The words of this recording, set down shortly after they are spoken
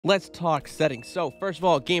Let's talk settings. So first of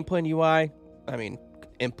all, gameplay and UI,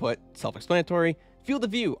 input, self-explanatory. Field of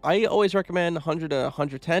view, I always recommend 100 to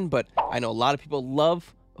 110, but I know a lot of people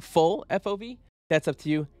love full FOV. That's up to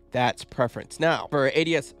you. That's preference. Now, for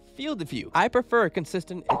ADS field of view, I prefer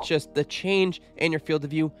consistent. It's just the change in your field of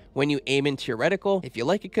view when you aim into your reticle. If you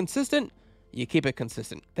like it consistent, you keep it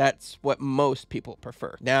consistent. That's what most people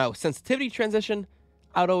prefer. Now, sensitivity transition,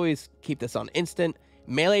 I'd always keep this on instant.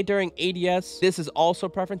 Melee during ADS, this is also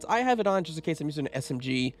preference. I have it on just in case I'm using an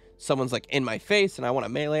SMG, someone's like in my face and I want a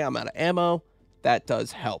melee, I'm out of ammo. That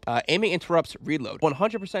does help. Aiming interrupts reload.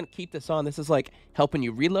 100% keep this on. This is like helping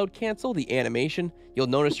you reload cancel the animation. You'll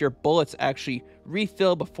notice your bullets actually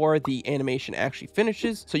refill before the animation actually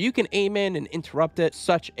finishes. So you can aim in and interrupt it.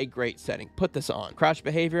 Such a great setting. Put this on. Crouch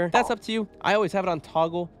behavior, that's up to you. I always have it on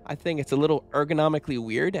toggle. I think it's a little ergonomically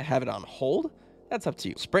weird to have it on hold. That's up to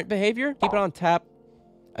you. Sprint behavior, keep it on tap.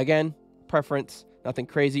 Again, preference, nothing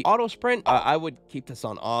crazy. Auto sprint, I would keep this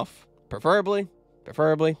on off, preferably,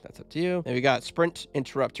 that's up to you. Then we got sprint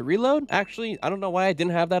interrupt to reload. Actually, I don't know why I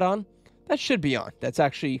didn't have that on. That should be on. That's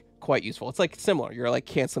actually quite useful. It's like similar. You're like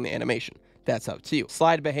canceling the animation. That's up to you.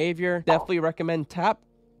 Slide behavior, definitely recommend tap.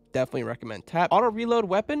 Auto reload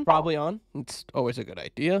weapon, probably on. It's always a good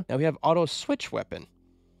idea. Now we have auto switch weapon.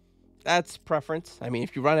 That's preference. I mean,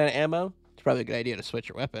 if you run out of ammo, it's probably a good idea to switch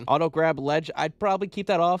your weapon. Auto grab ledge, I'd probably keep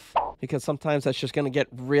that off because sometimes that's just going to get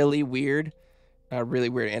really weird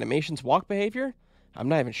animations. Walk behavior, I'm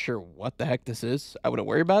not even sure what the heck this is. I wouldn't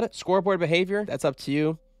worry about it. Scoreboard behavior, that's up to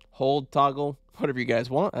you. Hold, toggle, whatever you guys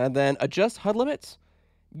want. And then adjust HUD limits.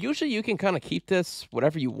 Usually you can kind of keep this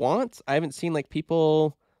whatever you want. I haven't seen like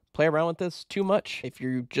people play around with this too much. If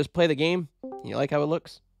you just play the game and you like how it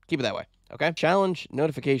looks, keep it that way, okay? Challenge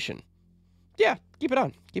notification. Yeah, keep it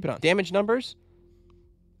on. Damage numbers,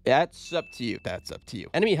 that's up to you.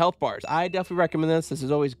 Enemy health bars, I definitely recommend this. This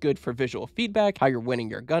is always good for visual feedback, how you're winning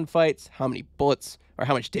your gunfights, how many bullets or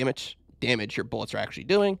how much damage your bullets are actually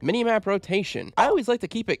doing. Minimap rotation, I always like to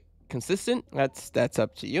keep it consistent. That's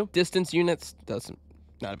up to you. Distance units,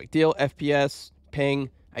 not a big deal. FPS, ping,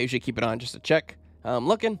 I usually keep it on just to check I'm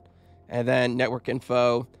looking. And then network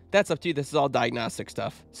info, that's up to you. This is all diagnostic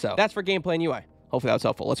stuff. So that's for gameplay and UI. Hopefully that was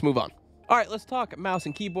helpful. Let's move on. All right, let's talk mouse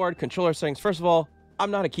and keyboard controller settings. First of all,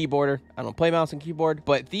 I'm not a keyboarder. I don't play mouse and keyboard,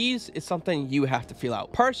 but these is something you have to feel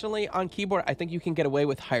out. Personally, on keyboard, I think you can get away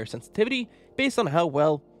with higher sensitivity based on how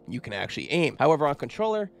well you can actually aim. However, on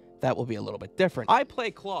controller, that will be a little bit different. I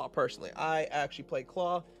play claw, personally. I actually play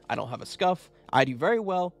claw. I don't have a scuff. I do very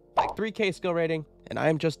well, like 3K skill rating, and I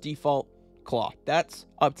am just default claw. That's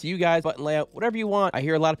up to you guys. Button layout, whatever you want. I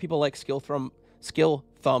hear a lot of people like skill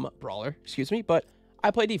thumb brawler, but I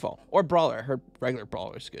play default or brawler. I heard regular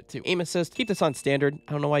brawler is good too. Aim assist, keep this on standard.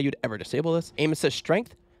 I don't know why you'd ever disable this. Aim assist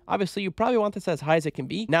strength, obviously you probably want this as high as it can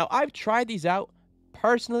be. Now I've tried these out.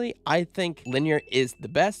 Personally, I think linear is the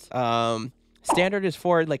best. Standard is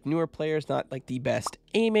for like newer players, not like the best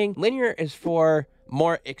aiming. Linear is for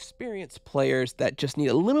more experienced players that just need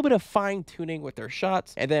a little bit of fine tuning with their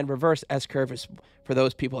shots. And then reverse S curve is for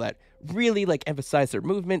those people that really like emphasize their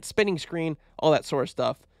movement, spinning screen, all that sort of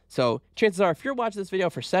stuff. So chances are, if you're watching this video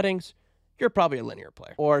for settings, you're probably a linear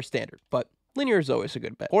player or standard, but linear is always a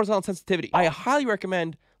good bet. Horizontal sensitivity, I highly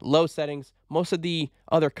recommend low settings. Most of the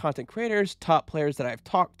other content creators, top players that I've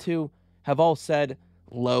talked to have all said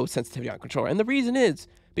low sensitivity on controller. And the reason is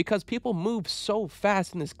because people move so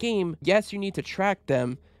fast in this game. Yes, you need to track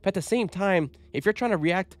them, but at the same time, if you're trying to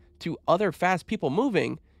react to other fast people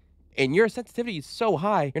moving and your sensitivity is so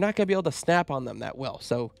high, you're not going to be able to snap on them that well.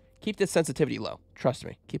 So keep this sensitivity low. Trust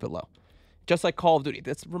me, keep it low. Just like Call of Duty.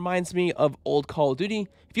 This reminds me of old Call of Duty.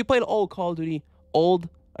 If you played old Call of Duty,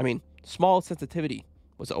 small sensitivity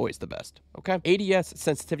was always the best, okay? ADS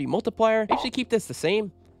sensitivity multiplier, usually keep this the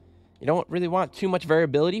same. You don't really want too much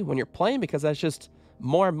variability when you're playing because that's just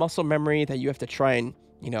more muscle memory that you have to try and,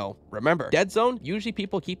 remember. Dead zone, usually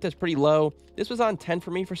people keep this pretty low. This was on 10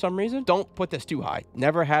 for me for some reason. Don't put this too high.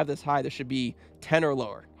 Never have this high. This should be 10 or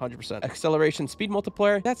lower, 100%. Acceleration speed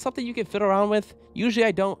multiplier, that's something you can fiddle around with. Usually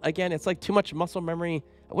I don't. Again, it's like too much muscle memory.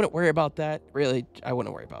 I wouldn't worry about that. Really, I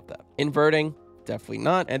wouldn't worry about that. Inverting, definitely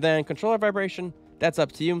not. And then controller vibration, that's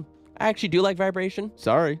up to you. I actually do like vibration.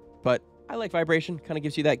 Sorry, but I like vibration. Kind of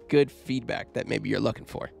gives you that good feedback that maybe you're looking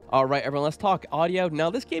for. All right, everyone, let's talk audio. Now,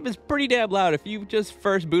 this game is pretty damn loud. If you just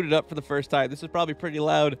first booted up for the first time, this is probably pretty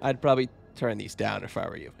loud. I'd probably turn these down if I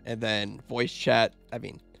were you. And then voice chat.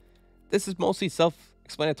 This is mostly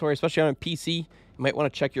self-explanatory, especially on a PC. You might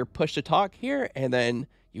want to check your push to talk here, and then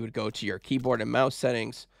you would go to your keyboard and mouse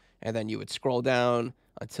settings, and then you would scroll down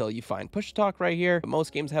until you find push to talk right here.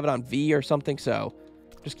 Most games have it on V or something, so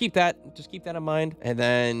just keep that in mind. And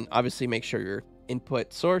then obviously make sure your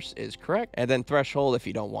input source is correct, and then threshold if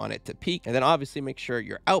you don't want it to peak, and then obviously make sure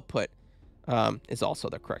your output is also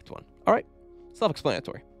the correct one. All right,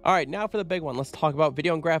 self-explanatory. All right, now for the big one. Let's talk about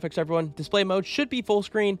video and graphics, everyone. Display mode should be full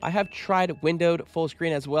screen. I have tried windowed full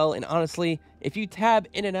screen as well, and honestly, if you tab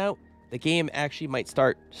in and out, the game actually might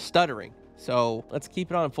start stuttering. So let's keep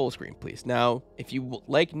it on full screen, please. Now, if you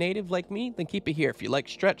like native like me, then keep it here. If you like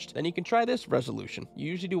stretched, then you can try this resolution. You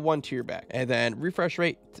usually do 1 to your back. And then refresh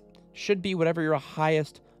rate should be whatever your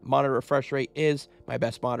highest monitor refresh rate is. My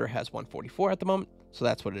best monitor has 144 at the moment, so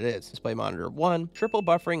that's what it is. Display monitor 1. Triple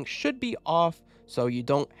buffering should be off, so you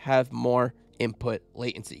don't have more input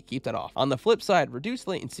latency. Keep that off. On the flip side, reduced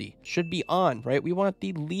latency should be on, right? We want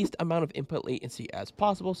the least amount of input latency as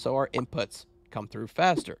possible, so our inputs come through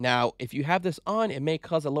faster. Now, if you have this on, it may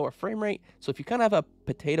cause a lower frame rate. So if you kind of have a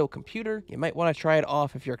potato computer, you might want to try it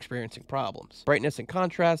off if you're experiencing problems. Brightness and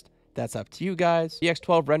contrast, that's up to you guys. The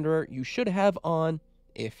X12 renderer you should have on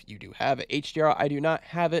if you do have it. HDR, I do not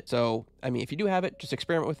have it. So, I mean, if you do have it, just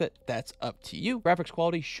experiment with it. That's up to you. Graphics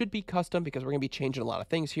quality should be custom because we're going to be changing a lot of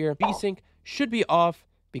things here. VSync should be off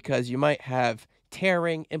because you might have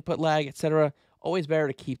tearing, input lag, etc. Always better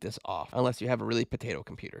to keep this off unless you have a really potato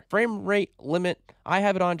computer. Frame rate limit, I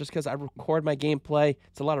have it on just because I record my gameplay.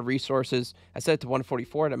 It's a lot of resources. I set it to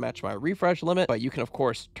 144 to match my refresh limit, but you can of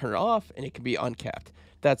course turn it off and it can be uncapped.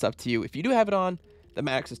 That's up to you. If you do have it on, the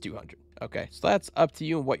max is 200. Okay, so that's up to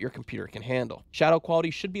you and what your computer can handle. Shadow quality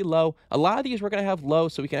should be low. A lot of these we're gonna have low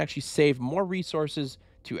so we can actually save more resources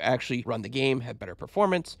to actually run the game, have better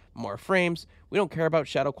performance, more frames. We don't care about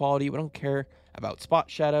shadow quality. We don't care about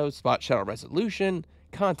spot shadows, spot shadow resolution,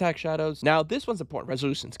 contact shadows. Now, this one's important,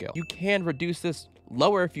 resolution scale. You can reduce this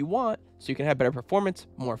lower if you want, so you can have better performance,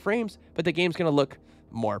 more frames, but the game's gonna look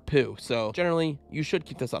more poo. So generally, you should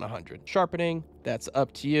keep this on 100. Sharpening, that's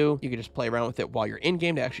up to you. You can just play around with it while you're in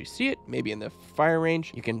game to actually see it. Maybe in the fire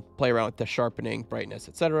range, you can play around with the sharpening, brightness,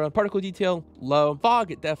 etc. Particle detail, low. Fog,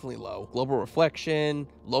 definitely low. Global reflection,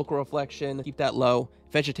 local reflection, keep that low.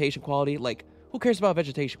 Vegetation quality, like, who cares about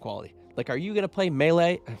vegetation quality? Like, are you gonna play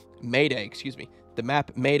Mayday, excuse me, the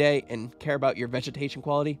map Mayday and care about your vegetation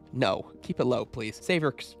quality? No, keep it low, please. Save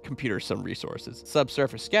your computer some resources.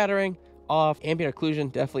 Subsurface scattering, off. Ambient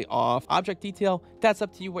occlusion, definitely off. Object detail, that's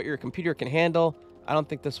up to you what your computer can handle. I don't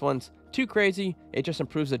think this one's too crazy. It just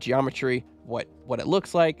improves the geometry, what it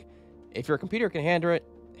looks like. If your computer can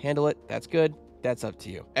handle it, that's good. That's up to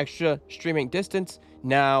you. Extra streaming distance.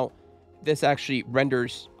 Now, this actually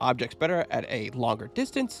renders objects better at a longer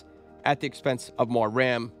distance at the expense of more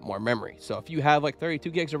RAM, more memory. So if you have like 32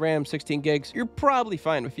 gigs of RAM, 16 gigs, you're probably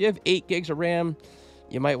fine. If you have 8 gigs of RAM,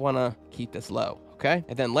 you might want to keep this low, okay?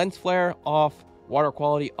 And then lens flare off, water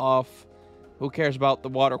quality off. Who cares about the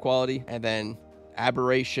water quality? And then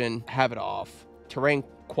aberration, have it off. Terrain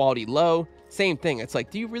quality low, same thing. It's like,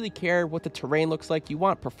 do you really care what the terrain looks like? You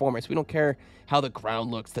want performance. We don't care how the ground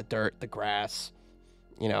looks, the dirt, the grass,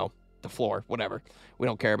 you know, the floor, whatever. We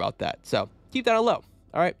don't care about that. So keep that on low.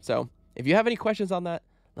 All right, so if you have any questions on that,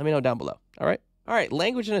 let me know down below. All right,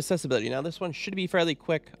 language and accessibility. Now, this one should be fairly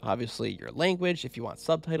quick. Obviously, your language. If you want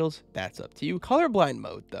subtitles, that's up to you. Colorblind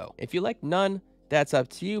mode, though. If you like none, that's up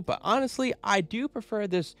to you. But honestly, I do prefer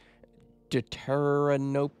this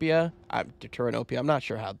deuteranopia. I'm not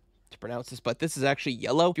sure how to pronounce this, but this is actually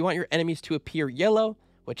yellow. If you want your enemies to appear yellow,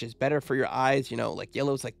 which is better for your eyes, you know, like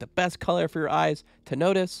yellow is like the best color for your eyes to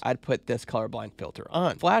notice, I'd put this colorblind filter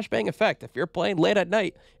on. Flashbang effect, if you're playing late at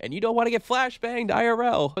night and you don't want to get flashbanged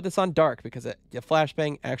IRL, put this on dark because the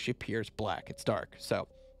flashbang actually appears black. It's dark. So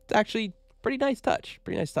it's actually pretty nice touch.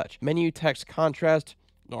 Menu text contrast,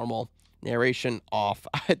 normal. Narration off.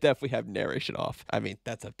 I definitely have narration off. I mean,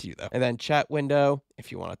 that's up to you though. And then chat window,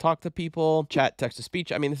 if you want to talk to people, chat text to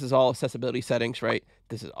speech. I mean, this is all accessibility settings, right?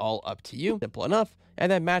 This is all up to you. Simple enough.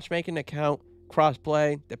 And then matchmaking account,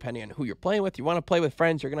 crossplay, depending on who you're playing with. You want to play with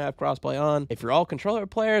friends, you're going to have crossplay on. If you're all controller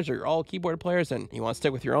players or you're all keyboard players and you want to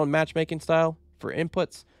stick with your own matchmaking style for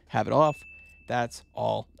inputs, have it off. That's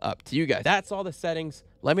all up to you guys. That's all the settings.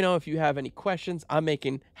 Let me know if you have any questions. I'm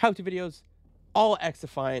making how-to videos all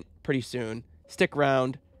XDefiant pretty soon. Stick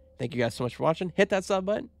around. Thank you guys so much for watching. Hit that sub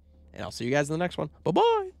button, and I'll see you guys in the next one.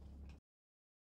 Bye-bye.